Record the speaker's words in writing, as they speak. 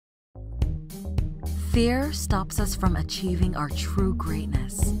Fear stops us from achieving our true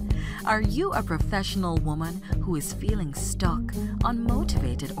greatness. Are you a professional woman who is feeling stuck,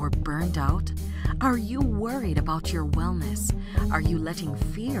 unmotivated, or burned out? Are you worried about your wellness? Are you letting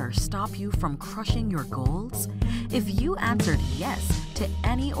fear stop you from crushing your goals? If you answered yes to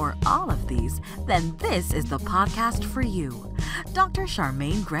any or all of these, then this is the podcast for you. Dr.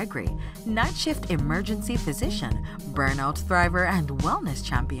 Charmaine Gregory, night shift emergency physician, burnout thriver, and wellness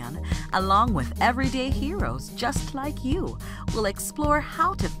champion, along with everyday heroes just like you, will explore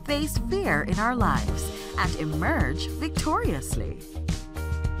how to face fear in our lives and emerge victoriously.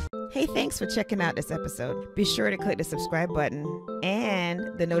 Hey, thanks for checking out this episode. Be sure to click the subscribe button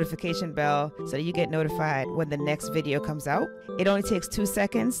and the notification bell so that you get notified when the next video comes out. It only takes 2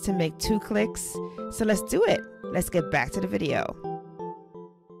 seconds to make 2 clicks. So let's do it. Let's get back to the video.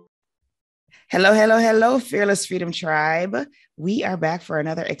 Hello, Fearless Freedom Tribe. We are back for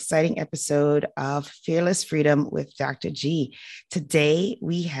another exciting episode of Fearless Freedom with Dr. G. Today,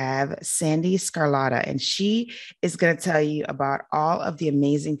 we have Sandee Sgarlata, and she is going to tell you about all of the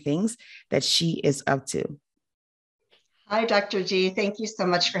amazing things that she is up to. Hi, Dr. G. Thank you so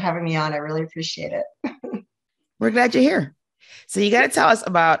much for having me on. I really appreciate it. We're glad you're here. So you got to tell us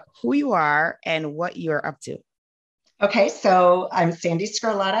about who you are and what you're up to. Okay, so I'm Sandee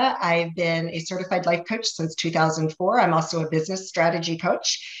Sgarlata. I've been a certified life coach since 2004. I'm also a business strategy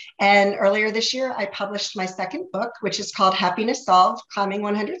coach. And earlier this year, I published my second book, which is called Happiness Solved, Climbing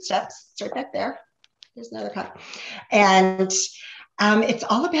 100 Steps. It's right back there. There's another cup. And it's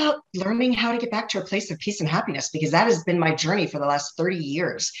all about learning how to get back to a place of peace and happiness, because that has been my journey for the last 30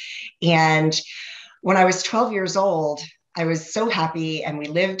 years. And when I was 12 years old, I was so happy, and we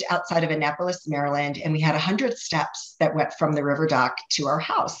lived outside of Annapolis, Maryland, and we had 100 steps that went from the river dock to our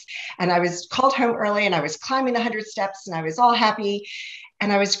house. And I was called home early, and I was climbing the 100 steps, and I was all happy.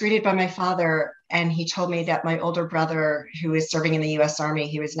 And I was greeted by my father, and he told me that my older brother, who was serving in the U.S. Army,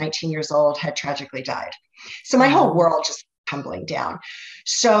 he was 19 years old, had tragically died. So my whole world just tumbling down.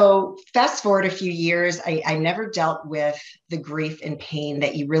 So fast forward a few years, I never dealt with the grief and pain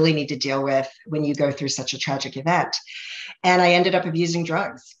that you really need to deal with when you go through such a tragic event. And I ended up abusing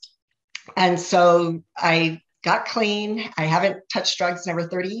drugs. And so I got clean. I haven't touched drugs in over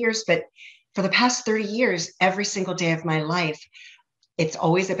 30 years, but for the past 30 years, every single day of my life, it's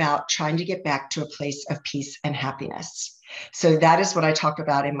always about trying to get back to a place of peace and happiness. So that is what I talk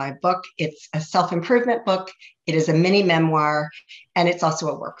about in my book. It's a self-improvement book. It is a mini memoir, and it's also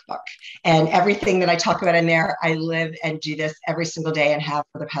a workbook. And everything that I talk about in there, I live and do this every single day and have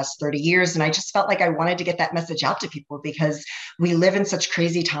for the past 30 years. And I just felt like I wanted to get that message out to people because we live in such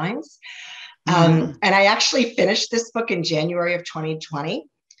crazy times. And I actually finished this book in January of 2020,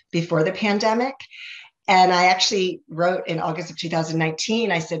 before the pandemic. And I actually wrote in August of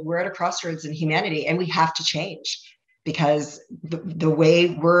 2019, I said, we're at a crossroads in humanity and we have to change, because the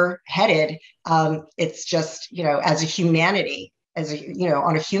way we're headed, it's just, as a humanity,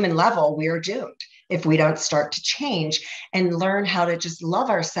 on a human level, we are doomed if we don't start to change and learn how to just love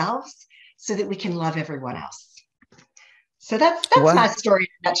ourselves so that we can love everyone else. So that's my story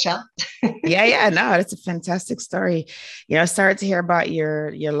in a nutshell. Yeah, no, that's a fantastic story. Sorry to hear about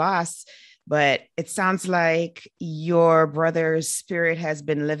your loss. But it sounds like your brother's spirit has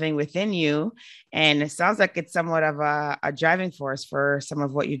been living within you, and it sounds like it's somewhat of a driving force for some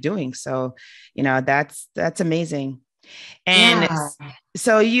of what you're doing. So, that's amazing. And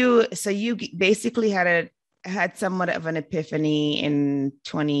so you basically had somewhat of an epiphany in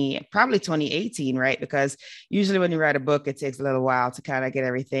probably 2018, right? Because usually when you write a book, it takes a little while to kind of get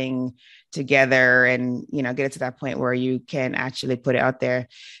everything together and, get it to that point where you can actually put it out there.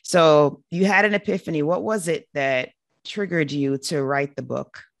 So you had an epiphany. What was it that triggered you to write the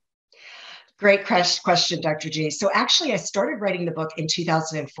book? Great question, Dr. G. So actually, I started writing the book in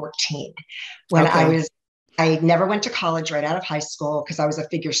 2014 when I never went to college right out of high school because I was a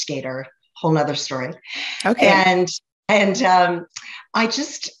figure skater. Whole nother story. Okay. And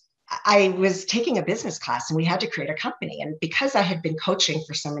I was taking a business class and we had to create a company. And because I had been coaching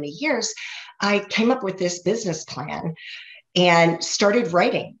for so many years, I came up with this business plan and started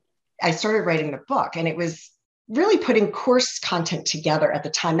writing. I started writing the book, and it was really putting course content together at the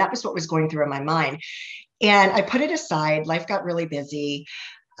time. That was what was going through in my mind. And I put it aside. Life got really busy.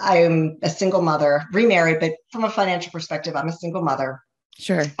 I'm a single mother, remarried, but from a financial perspective, I'm a single mother.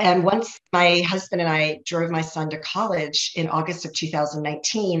 Sure. And once my husband and I drove my son to college in August of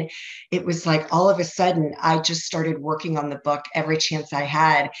 2019, it was like all of a sudden, I just started working on the book every chance I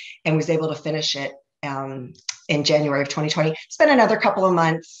had and was able to finish it in January of 2020. Spent another couple of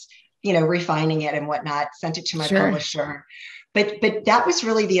months, refining it and whatnot, sent it to my publisher. But that was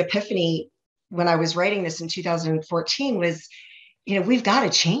really the epiphany when I was writing this in 2014 was, we've got to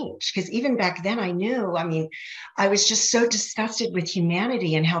change. Because even back then I knew, I was just so disgusted with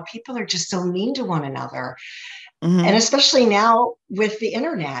humanity and how people are just so mean to one another. Mm-hmm. And especially now with the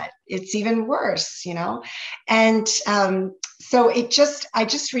internet, it's even worse, And so I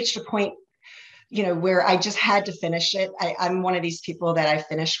just reached a point, where I just had to finish it. I'm one of these people that I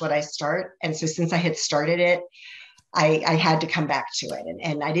finish what I start. And so since I had started it, I had to come back to it.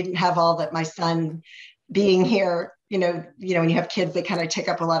 And I didn't have all that, my son being here, when you have kids, they kind of take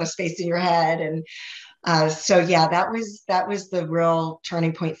up a lot of space in your head. And so, yeah, that was the real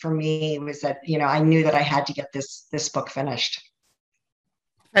turning point for me, was that, I knew that I had to get this book finished.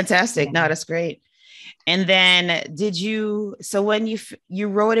 Fantastic. Yeah. No, that's great. And then so when you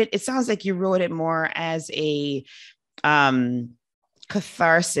wrote it, it sounds like you wrote it more as a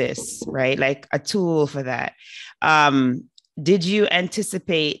catharsis, right? Like a tool for that. Did you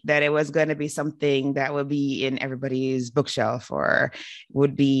anticipate that it was going to be something that would be in everybody's bookshelf or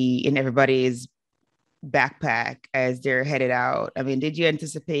would be in everybody's backpack as they're headed out? Did you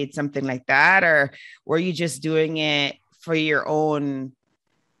anticipate something like that, or were you just doing it for your own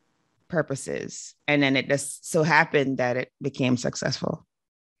purposes, and then it just so happened that it became successful?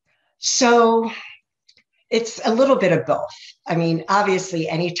 So it's a little bit of both. Obviously,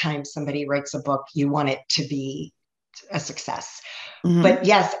 anytime somebody writes a book, you want it to be a success. Mm-hmm. But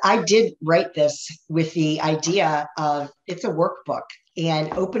yes, I did write this with the idea of it's a workbook,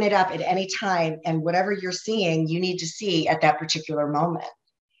 and open it up at any time, and whatever you're seeing, you need to see at that particular moment,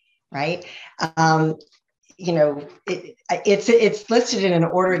 right? It's listed in an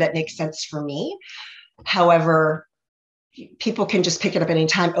order that makes sense for me. However, people can just pick it up at any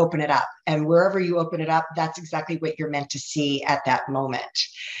time, open it up, and wherever you open it up, that's exactly what you're meant to see at that moment.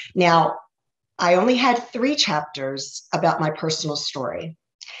 Now, I only had 3 chapters about my personal story.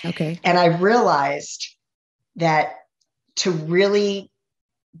 Okay. And I realized that to really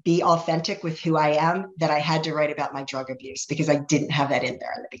be authentic with who I am, that I had to write about my drug abuse, because I didn't have that in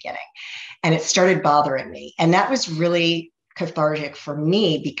there in the beginning. And it started bothering me. And that was really cathartic for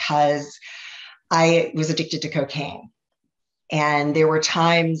me, because I was addicted to cocaine. And there were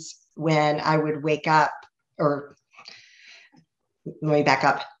times when I would wake up, or let me back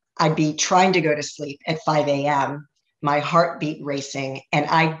up. I'd be trying to go to sleep at 5 a.m., my heartbeat racing, and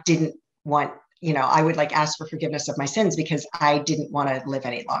I didn't want, I would ask for forgiveness of my sins, because I didn't want to live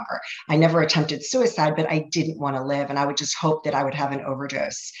any longer. I never attempted suicide, but I didn't want to live. And I would just hope that I would have an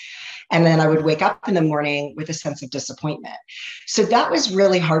overdose. And then I would wake up in the morning with a sense of disappointment. So that was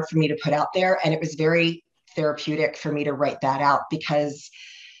really hard for me to put out there. And it was very therapeutic for me to write that out, because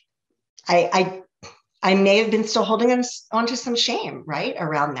I may have been still holding on to some shame, right,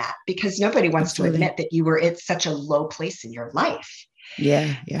 around that, because nobody wants Absolutely. To admit that you were at such a low place in your life.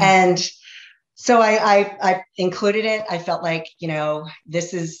 Yeah. And so I included it. I felt like,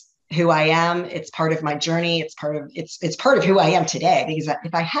 this is who I am. It's part of my journey. It's part of who I am today, because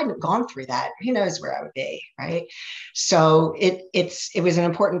if I hadn't gone through that, who knows where I would be, right? So it was an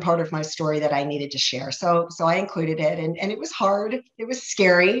important part of my story that I needed to share. So I included it, and it was hard. It was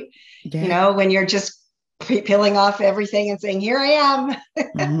scary, when you're just peeling off everything and saying, here I am.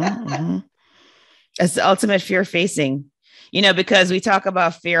 Mm-hmm, mm-hmm. That's the ultimate fear facing, because we talk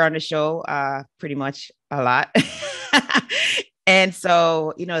about fear on the show pretty much a lot. And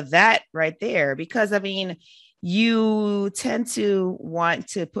so, that right there, because you tend to want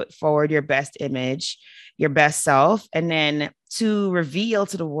to put forward your best image, your best self, and then to reveal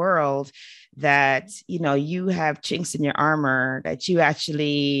to the world that, you have chinks in your armor, that you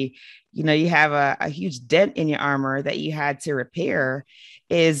actually, you have a huge dent in your armor that you had to repair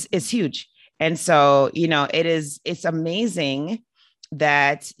is huge. And so, it's amazing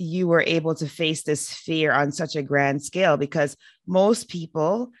that you were able to face this fear on such a grand scale, because most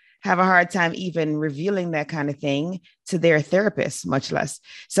people have a hard time even revealing that kind of thing to their therapist, much less.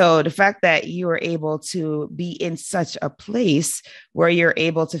 So the fact that you were able to be in such a place where you're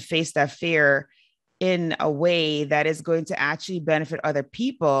able to face that fear in a way that is going to actually benefit other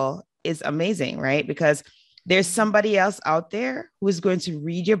people is amazing, right? Because there's somebody else out there who is going to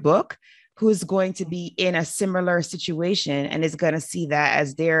read your book, who's going to be in a similar situation, and is going to see that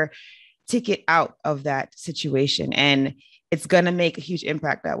as their ticket out of that situation. And it's going to make a huge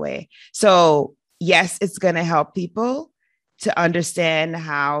impact that way. So yes, it's going to help people to understand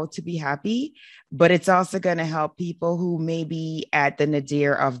how to be happy, but it's also going to help people who may be at the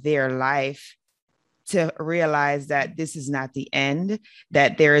nadir of their life to realize that this is not the end,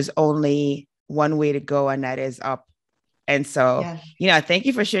 that there is only one way to go, and that is up. And so, thank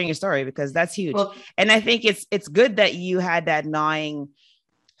you for sharing your story, because that's huge. Well, and I think it's good that you had that gnawing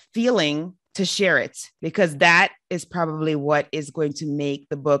feeling to share it, because that is probably what is going to make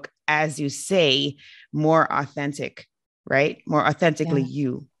the book, as you say, more authentic, right? More authentically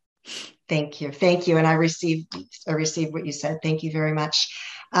you. Thank you. Thank you. And I received what you said. Thank you very much.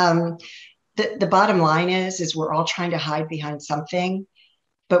 The bottom line is we're all trying to hide behind something,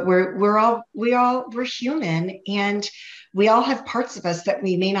 but we're human, and we all have parts of us that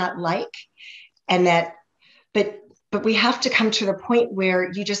we may not like, and but we have to come to the point where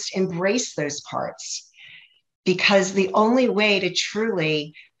you just embrace those parts, because the only way to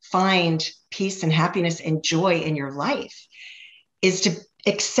truly find peace and happiness and joy in your life is to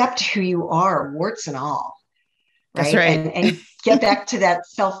accept who you are, warts and all. Right. That's right. And get back to that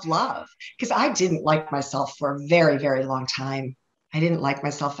self-love, because I didn't like myself for a very, very long time. I didn't like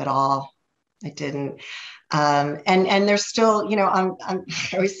myself at all. I didn't. And there's still, I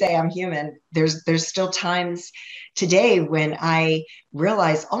always say I'm human. There's still times today when I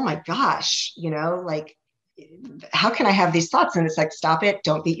realize, oh my gosh, like, how can I have these thoughts? And it's like, stop it.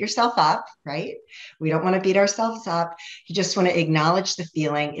 Don't beat yourself up, right? We don't want to beat ourselves up. You just want to acknowledge the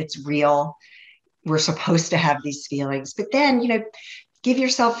feeling. It's real. We're supposed to have these feelings, but then, give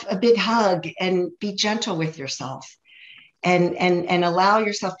yourself a big hug and be gentle with yourself, and allow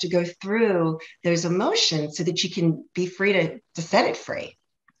yourself to go through those emotions so that you can be free to set it free.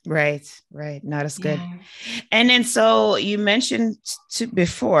 Right. Not as good. Yeah. And then, so you mentioned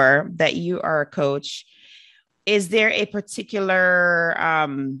before that you are a coach. Is there a particular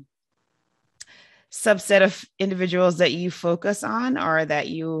subset of individuals that you focus on, or that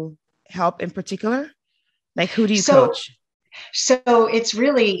you help in particular? Like, who do you coach? So it's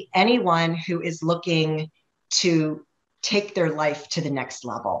really anyone who is looking to take their life to the next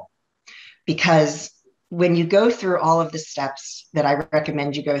level. Because when you go through all of the steps that I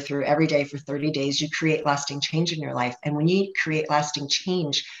recommend you go through every day for 30 days, you create lasting change in your life. And when you create lasting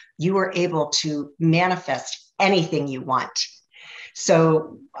change, you are able to manifest anything you want.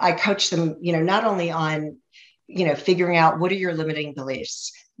 So I coach them, not only on, figuring out what are your limiting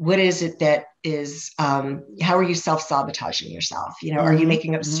beliefs? What is it that is, how are you self-sabotaging yourself? Are you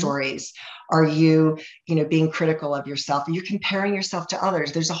making up stories? Are you, being critical of yourself? Are you comparing yourself to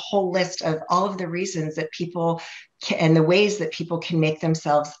others? There's a whole list of all of the reasons that people can, and the ways that people can make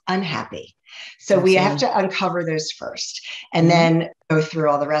themselves unhappy. So we have to uncover those first, and then go through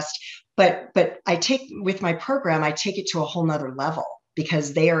all the rest. But with my program, I take it to a whole nother level,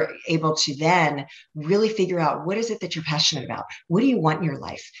 because they are able to then really figure out, what is it that you're passionate about? What do you want in your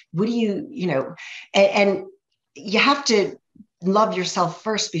life? What do you, and you have to love yourself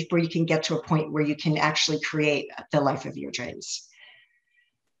first before you can get to a point where you can actually create the life of your dreams.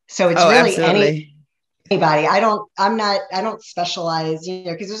 So it's really anybody. I don't specialize,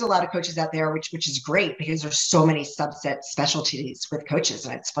 because there's a lot of coaches out there, which is great, because there's so many subset specialties with coaches,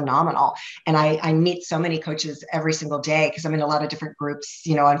 and it's phenomenal. And I meet so many coaches every single day, because I'm in a lot of different groups,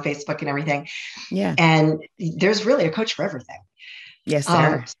 on Facebook and everything. Yeah. And there's really a coach for everything. Yes, there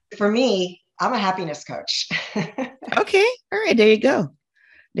are. For me, I'm a happiness coach. Okay. All right. There you go.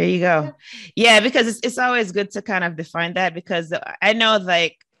 Yeah, because it's always good to kind of define that, because I know,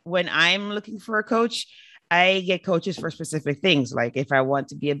 like, when I'm looking for a coach, I get coaches for specific things. Like, if I want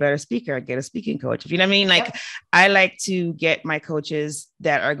to be a better speaker, I get a speaking coach. If you know what I mean? Like, I like to get my coaches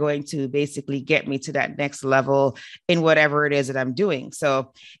that are going to basically get me to that next level in whatever it is that I'm doing.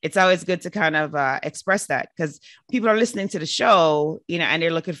 So it's always good to kind of express that, because people are listening to the show, and they're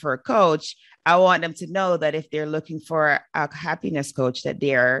looking for a coach. I want them to know that if they're looking for a happiness coach, that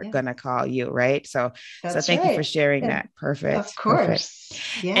they're going to call you. Right. So thank you for sharing that. Perfect. Of course.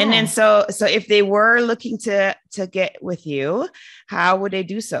 Perfect. Yeah. And then, so if they were looking to get with you, how would they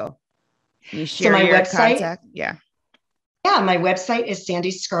do so? Can you share my website? Contact? Yeah. Yeah. My website is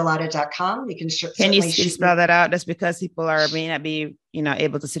sandeesgarlata.com. You can you spell that out? That's because people may not be,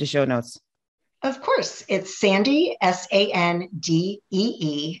 able to see the show notes. Of course, it's Sandee, Sandee,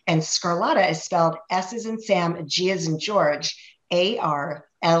 and Sgarlata is spelled S as in Sam, G as in George, ARLATA.com.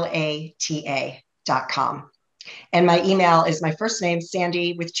 And my email is my first name,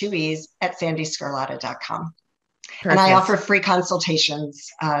 Sandee, with 2 E's, at sandeesgarlata.com. And I offer free consultations.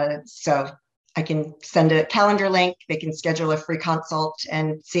 So I can send a calendar link. They can schedule a free consult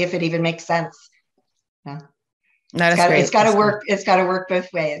and see if it even makes sense. Yeah. No, it's got to work. It's got to work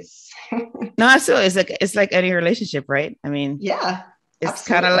both ways. No, absolutely. It's like any relationship, right? I mean, yeah, it's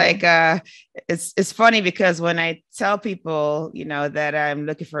kind of like, it's funny, because when I tell people, that I'm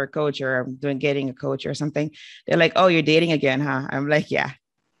looking for a coach, or I'm getting a coach or something, they're like, "Oh, you're dating again, huh?" I'm like, "Yeah,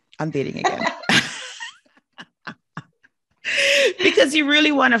 I'm dating again." Because you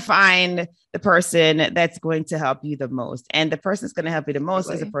really want to find the person that's going to help you the most. And the person that's going to help you the most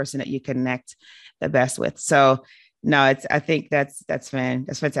is the person that you connect the best with. So no, I think that's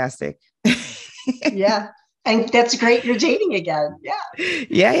fantastic. Yeah. And that's great. You're dating again. Yeah.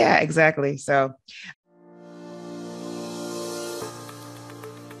 Yeah, exactly. So,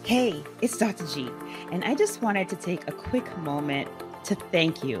 hey, it's Dr. G, and I just wanted to take a quick moment to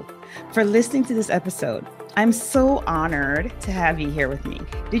thank you for listening to this episode. I'm so honored to have you here with me.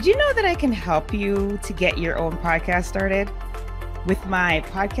 Did you know that I can help you to get your own podcast started? With my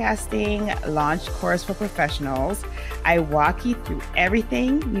podcasting launch course for professionals, I walk you through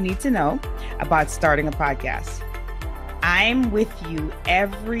everything you need to know about starting a podcast. I'm with you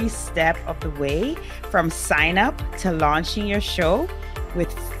every step of the way, from sign up to launching your show,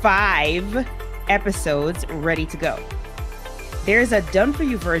 with 5 episodes ready to go. There's a done for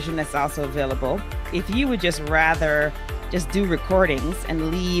you version that's also available. If you would just rather just do recordings and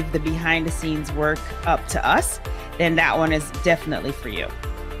leave the behind the scenes work up to us, then that one is definitely for you.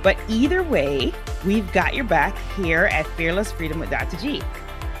 But either way, we've got your back here at Fearless Freedom with Dr. G.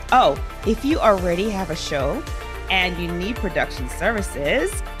 Oh, if you already have a show and you need production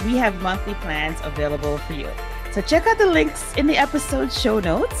services, we have monthly plans available for you. So check out the links in the episode show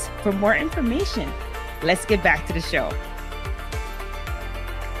notes for more information. Let's get back to the show.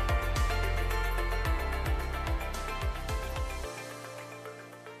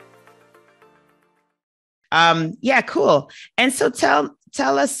 Yeah, cool. And so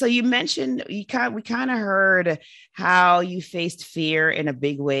tell us, so you mentioned we kind of heard how you faced fear in a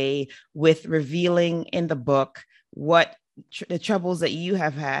big way with revealing in the book what the troubles that you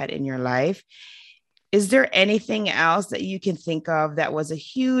have had in your life. Is there anything else that you can think of that was a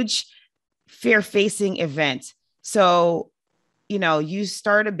huge fear-facing event? So, you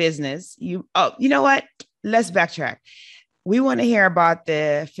start a business, you know what? Let's backtrack. We want to hear about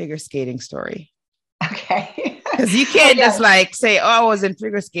the figure skating story. Okay. Because you can't just like say, oh, I was in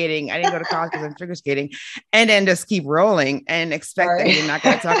figure skating. I didn't go to college because I'm figure skating, and then just keep rolling and expect that you're not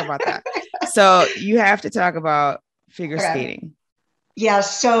going to talk about that. So you have to talk about figure skating. Yeah.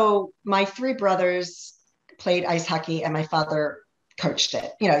 So my 3 brothers played ice hockey and my father coached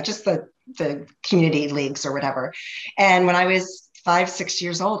it, just the community leagues or whatever. And when I was 5, 6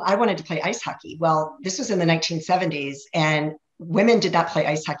 years old, I wanted to play ice hockey. Well, this was in the 1970s, and women did not play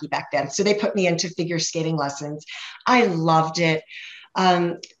ice hockey back then. So they put me into figure skating lessons. I loved it.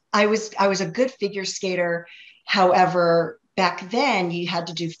 I was a good figure skater. However, back then you had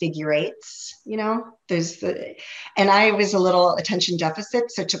to do figure eights, and I was a little attention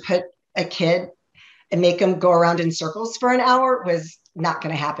deficit. So to put a kid and make them go around in circles for an hour was not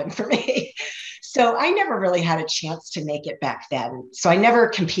going to happen for me. So I never really had a chance to make it back then. So I never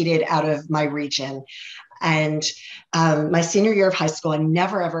competed out of my region. And my senior year of high school, I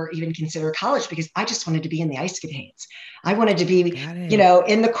never, ever even considered college because I just wanted to be in the ice capades. I wanted to be,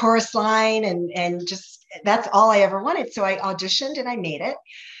 in the chorus line and just, that's all I ever wanted. So I auditioned and I made it.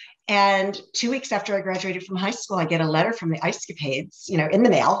 And 2 weeks after I graduated from high school, I get a letter from the ice capades, in the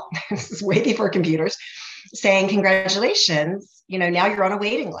mail. This is way before computers, saying, congratulations, now you're on a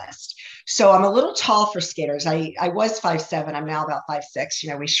waiting list. So I'm a little tall for skaters. I was 5'7". I'm now about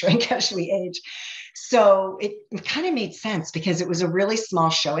 5'6". We shrink as we age. So it kind of made sense because it was a really small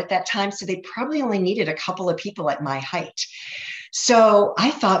show at that time. So they probably only needed a couple of people at my height. So I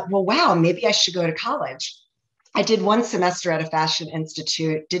thought, well, wow, maybe I should go to college. I did 1 semester at a fashion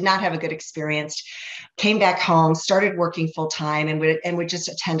institute, did not have a good experience, came back home, started working full time and would just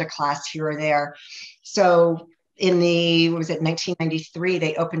attend a class here or there. So in 1993,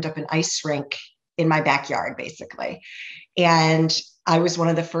 they opened up an ice rink in my backyard, basically. And I was one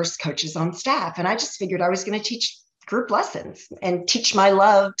of the first coaches on staff. And I just figured I was going to teach group lessons and teach my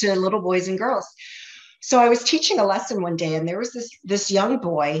love to little boys and girls. So I was teaching a lesson one day, and there was this young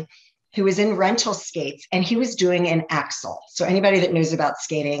boy who was in rental skates, and he was doing an axel. So anybody that knows about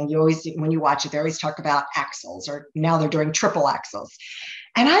skating, when you watch it, they always talk about axles, or now they're doing triple axels.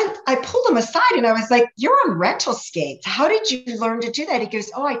 And I pulled him aside and I was like, you're on rental skates. How did you learn to do that? He goes,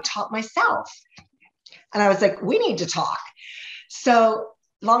 oh, I taught myself. And I was like, we need to talk. So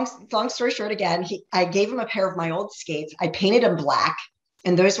long story short, again, I gave him a pair of my old skates. I painted them black,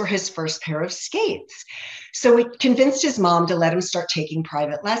 and those were his first pair of skates. So we convinced his mom to let him start taking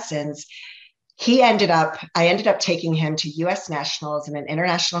private lessons. I ended up taking him to US Nationals in an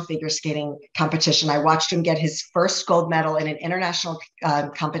international figure skating competition. I watched him get his first gold medal in an international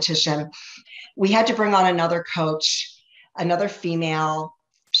competition. We had to bring on another coach, another female.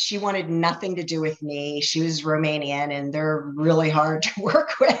 She wanted nothing to do with me. She was Romanian, and they're really hard to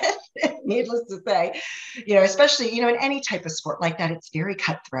work with. needless to say, especially, in any type of sport like that, it's very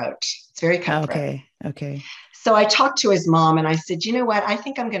cutthroat. It's very cutthroat. Okay. So I talked to his mom and I said, you know what, I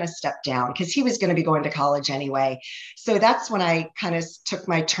think I'm going to step down, because he was going to be going to college anyway. So that's when I kind of took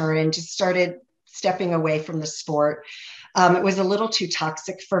my turn and just started stepping away from the sport. It was a little too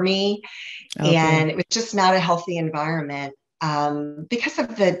toxic for me, and it was just not a healthy environment. Because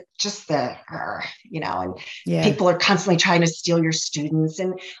of and people are constantly trying to steal your students,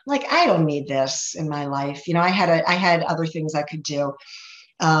 and like, I don't need this in my life. I had other things I could do.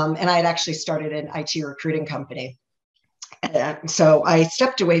 And I had actually started an IT recruiting company. So I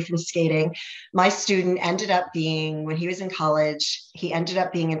stepped away from skating. My student ended up being, when he was in college, he ended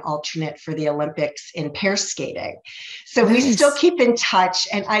up being an alternate for the Olympics in pair skating. So we still keep in touch,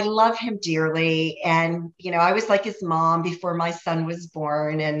 and I love him dearly. And, I was like his mom before my son was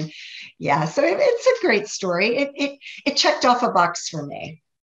born. And so it's a great story. It checked off a box for me,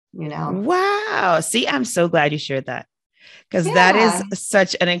 Wow. See, I'm so glad you shared that, because that is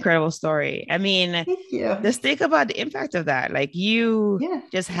such an incredible story. I mean, just think about the impact of that. Like, you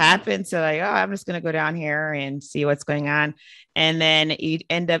just happen to I'm just going to go down here and see what's going on. And then you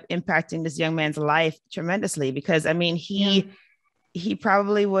end up impacting this young man's life tremendously, because I mean, he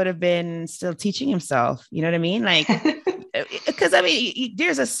probably would have been still teaching himself. You know what I mean? Like, because I mean,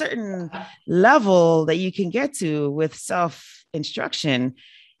 there's a certain level that you can get to with self-instruction,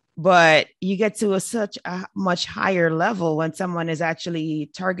 but you get to such a much higher level when someone is actually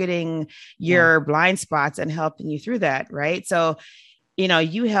targeting your blind spots and helping you through that. Right. So,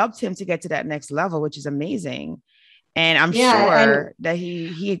 you helped him to get to that next level, which is amazing. And I'm sure that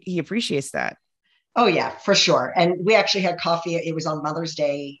he appreciates that. Oh yeah, for sure. And we actually had coffee. It was on Mother's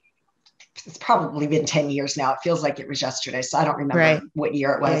Day. It's probably been 10 years now. It feels like it was yesterday. So I don't remember what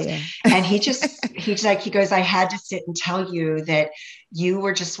year it was. And he goes, I had to sit and tell you that you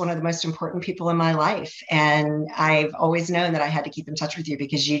were just one of the most important people in my life. And I've always known that I had to keep in touch with you,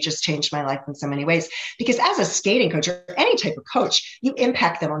 because you just changed my life in so many ways. Because as a skating coach or any type of coach, you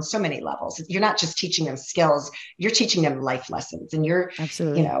impact them on so many levels. You're not just teaching them skills, you're teaching them life lessons. And you're,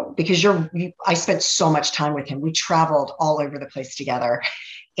 absolutely, because I spent so much time with him. We traveled all over the place together.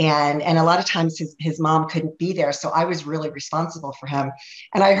 And a lot of times his mom couldn't be there. So I was really responsible for him.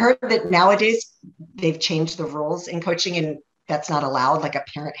 And I heard that nowadays they've changed the rules in coaching, and that's not allowed. Like, a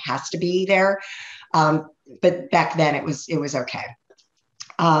parent has to be there. But back then it was okay.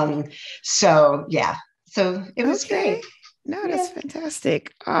 So it was great. No, that's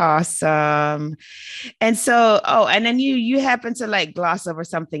fantastic. Awesome. And so, and then you happen to like gloss over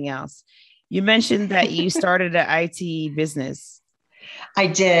something else. You mentioned that you started an IT business. I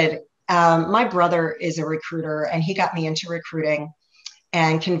did. My brother is a recruiter, and he got me into recruiting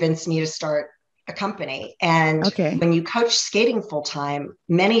and convinced me to start a company. And when you coach skating full time,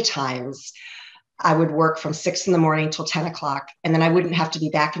 many times I would work from 6 a.m. till 10 o'clock, and then I wouldn't have to be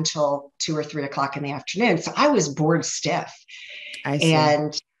back until 2 or 3 o'clock in the afternoon. So I was bored stiff.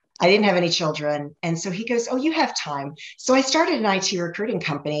 And I didn't have any children. And so he goes, oh, you have time. So I started an IT recruiting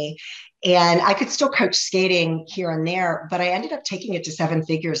company, and I could still coach skating here and there, but I ended up taking it to 7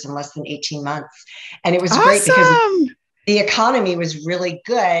 figures in less than 18 months. And it was great because the economy was really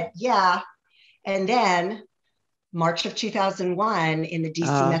good. Yeah. And then March of 2001 in the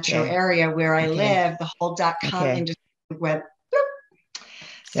DC metro area where I live, the whole .com industry went.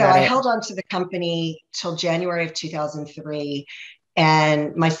 So I held on to the company till January of 2003.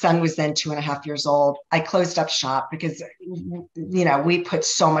 And my son was then 2.5 years old. I closed up shop because, we put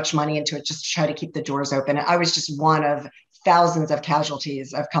so much money into it just to try to keep the doors open. I was just one of thousands of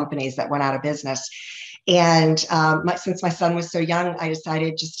casualties of companies that went out of business. And since my son was so young, I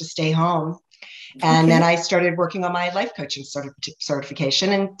decided just to stay home. And then I started working on my life coaching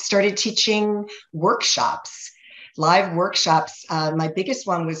certification and started teaching workshops, live workshops. My biggest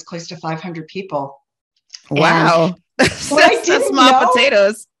one was close to 500 people. Wow. That's small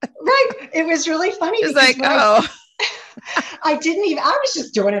potatoes. Right. It was really funny. It's like, I was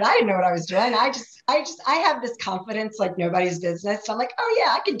just doing it. I didn't know what I was doing. I have this confidence like nobody's business. So I'm like, oh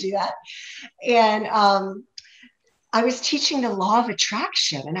yeah, I can do that. And I was teaching the law of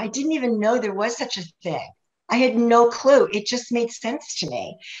attraction, and I didn't even know there was such a thing. I had no clue. It just made sense to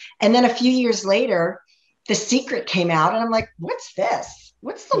me. And then a few years later, The Secret came out, and I'm like, what's this?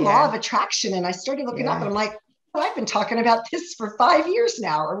 What's the law of attraction? And I started looking up, and I'm like, well, I've been talking about this for 5 years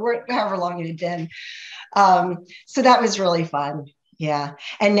now, or however long it had been. So that was really fun. Yeah.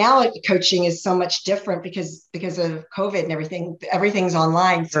 And now coaching is so much different because of COVID and everything. Everything's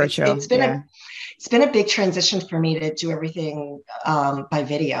online. So it's been a big transition for me to do everything by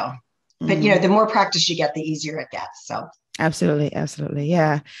video. But the more practice you get, the easier it gets. So Absolutely. Absolutely.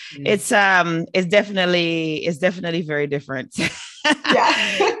 Yeah. Mm. It's definitely very different.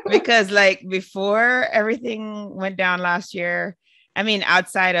 Yeah. Because like before everything went down last year, I mean,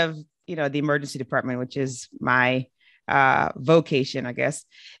 outside of, the emergency department, which is my vocation, I guess,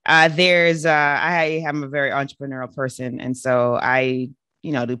 I am a very entrepreneurial person. And so I,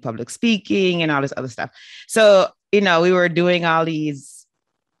 do public speaking and all this other stuff. So, we were doing all these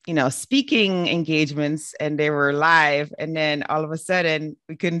speaking engagements and they were live. And then all of a sudden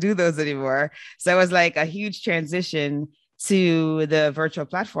we couldn't do those anymore. So it was like a huge transition to the virtual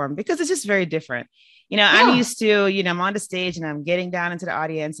platform because it's just very different. I'm Yeah. used to, I'm on the stage and I'm getting down into the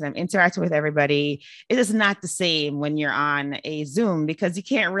audience and I'm interacting with everybody. It is not the same when you're on a Zoom because you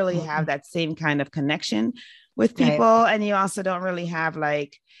can't really have that same kind of connection with people. Right. And you also don't really have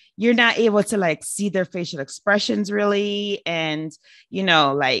you're not able to see their facial expressions really and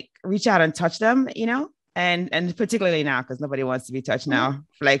like reach out and touch them, and particularly now because nobody wants to be touched now,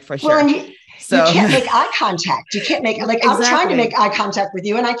 for Well, sure. and you So can't make eye contact. You can't make, I'm trying to make exactly. eye contact with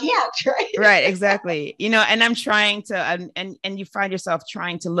you and I can't, right? Right, exactly. And I'm trying to, and you find yourself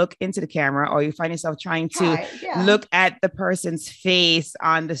trying to look into the camera, or you find yourself trying to Try. Yeah. look at the person's face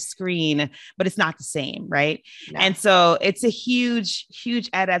on the screen, but it's not the same, right? No. And so it's a huge, huge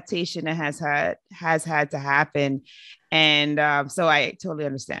adaptation that has had to happen. And so I totally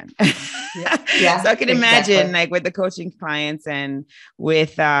understand. Yeah. So Yeah. I can imagine Exactly. with the coaching clients and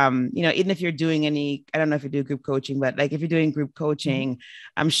with even if you're doing any, I don't know if you do group coaching, but if you're doing group coaching,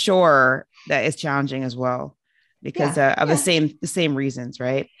 I'm sure that is challenging as well because Yeah. of the Yeah. same reasons,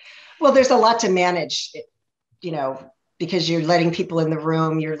 right? Well, there's a lot to manage, you know, because you're letting people in the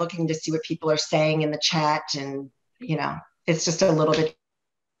room, you're looking to see what people are saying in the chat, and, it's just a little bit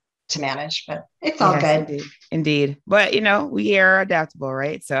to manage, but it's all Yes, good. indeed, indeed. But we are adaptable,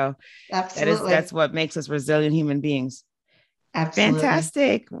 right? So that's Absolutely. what makes us resilient human beings. Absolutely.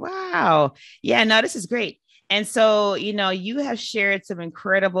 Fantastic! Wow. Yeah. No, this is great. And so you have shared some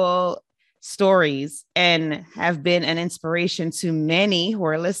incredible stories and have been an inspiration to many who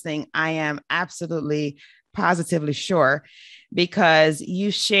are listening. I am absolutely positively sure because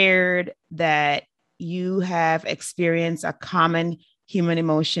you shared that you have experienced a common human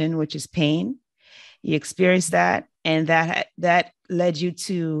emotion, which is pain. You experienced that, and that led you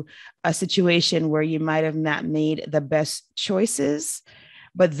to a situation where you might have not made the best choices,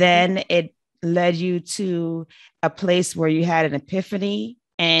 but then it led you to a place where you had an epiphany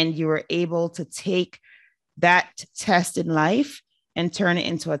and you were able to take that test in life and turn it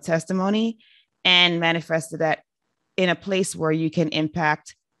into a testimony and manifested that in a place where you can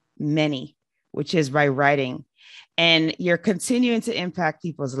impact many, which is by writing. And you're continuing to impact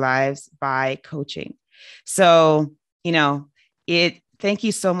people's lives by coaching. So, thank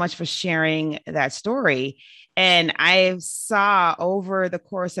you so much for sharing that story. And I saw over the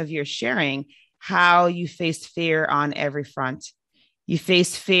course of your sharing how you faced fear on every front. You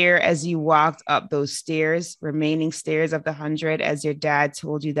faced fear as you walked up those stairs, remaining stairs of the 100, as your dad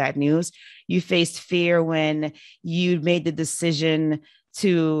told you that news. You faced fear when you made the decision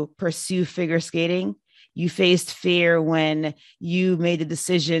to pursue figure skating. You faced fear when you made the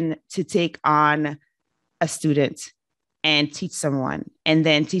decision to take on a student and teach someone and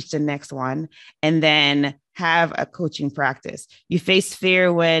then teach the next one and then have a coaching practice. You faced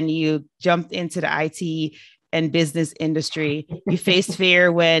fear when you jumped into the IT and business industry. You faced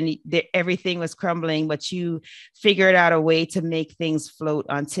fear when everything was crumbling, but you figured out a way to make things float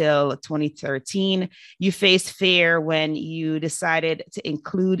until 2013. You faced fear when you decided to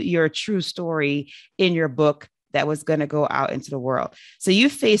include your true story in your book that was going to go out into the world. So you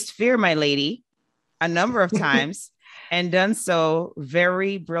faced fear, my lady, a number of times and done so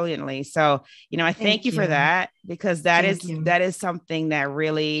very brilliantly. So, I thank you for that because that is something that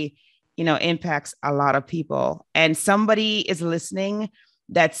really, impacts a lot of people. And somebody is listening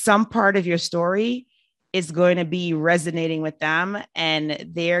that some part of your story is going to be resonating with them and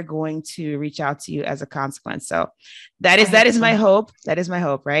they're going to reach out to you as a consequence. So that is my hope. That is my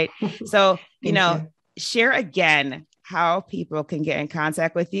hope. Right. So, share again how people can get in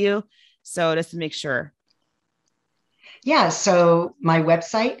contact with you. So just to make sure. Yeah, so my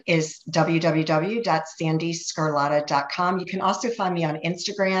website is www.sandeesgarlata.com. You can also find me on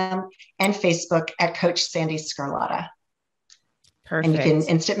Instagram and Facebook at Coach Sandee Sgarlata. Perfect. And you can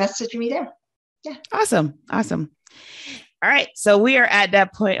instant message me there. Yeah. Awesome. Awesome. All right. So we are at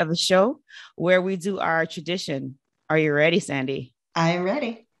that point of the show where we do our tradition. Are you ready, Sandee? I am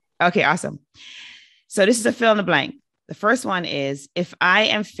ready. Okay, awesome. So this is a fill in the blank. The first one is, if I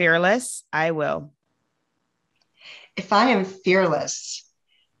am fearless, I will. If I am fearless,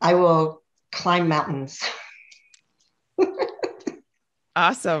 I will climb mountains.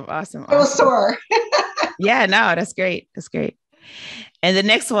 Awesome. Awesome. It was sore. Yeah, no, that's great. That's great. And the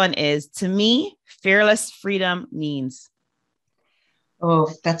next one is, to me, fearless freedom means.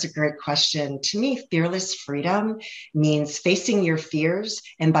 Oh, that's a great question. To me, fearless freedom means facing your fears.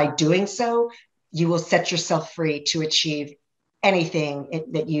 And by doing so, you will set yourself free to achieve anything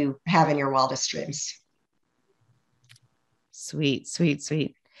that you have in your wildest dreams. Sweet, sweet,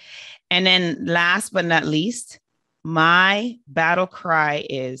 sweet. And then last but not least, my battle cry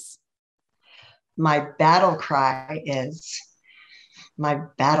is. My battle cry is, my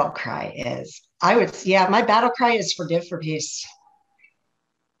battle cry is, my battle cry is forgive for peace.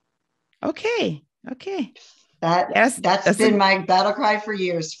 Okay. Okay. That's been my battle cry for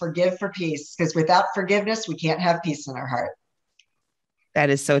years. Forgive for peace. Because without forgiveness, we can't have peace in our heart. That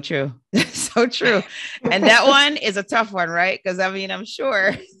is so true. So true. And that one is a tough one, right? Because I mean, I'm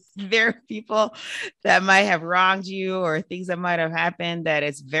sure there are people that might have wronged you or things that might have happened that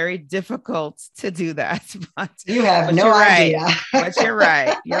it's very difficult to do that. But you have no idea. Right. But you're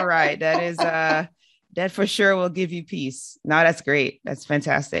right. You're right. That is that for sure will give you peace. No, that's great. That's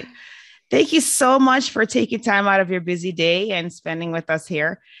fantastic. Thank you so much for taking time out of your busy day and spending with us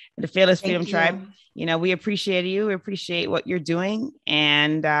here at the Fearless Freedom Tribe. You know, we appreciate you. We appreciate what you're doing.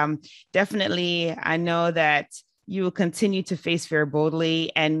 And definitely, I know that you will continue to face fear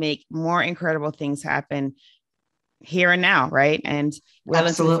boldly and make more incredible things happen here and now, right? And well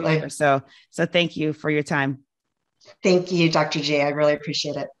into the future. So thank you for your time. Thank you, Dr. G. I really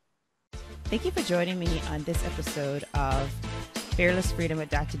appreciate it. Thank you for joining me on this episode of Fearless Freedom with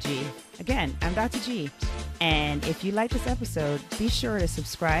Dr. G. Again, I'm Dr. G. And if you like this episode, be sure to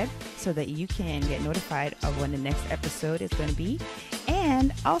subscribe so that you can get notified of when the next episode is going to be.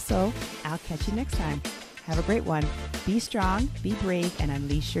 And also, I'll catch you next time. Have a great one. Be strong, be brave, and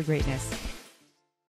unleash your greatness.